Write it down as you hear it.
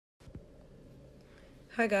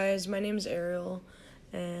Hi guys, my name is Ariel,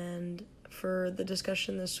 and for the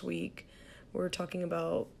discussion this week, we're talking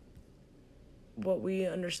about what we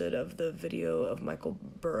understood of the video of Michael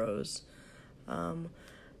Burroughs.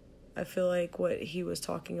 I feel like what he was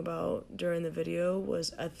talking about during the video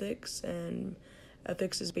was ethics, and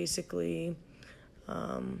ethics is basically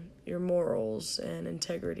your morals and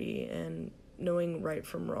integrity and knowing right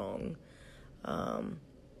from wrong.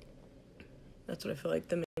 That's what I feel like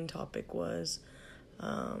the main topic was.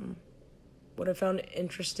 What I found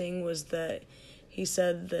interesting was that he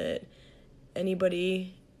said that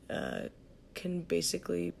anybody can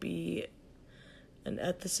basically be an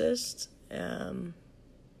ethicist in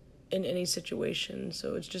any situation.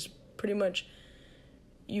 So it's just pretty much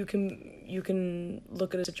you can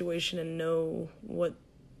look at a situation and know what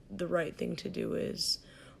the right thing to do is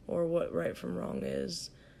or what right from wrong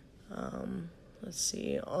is. Let's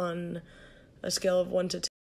see, on a scale of 1 to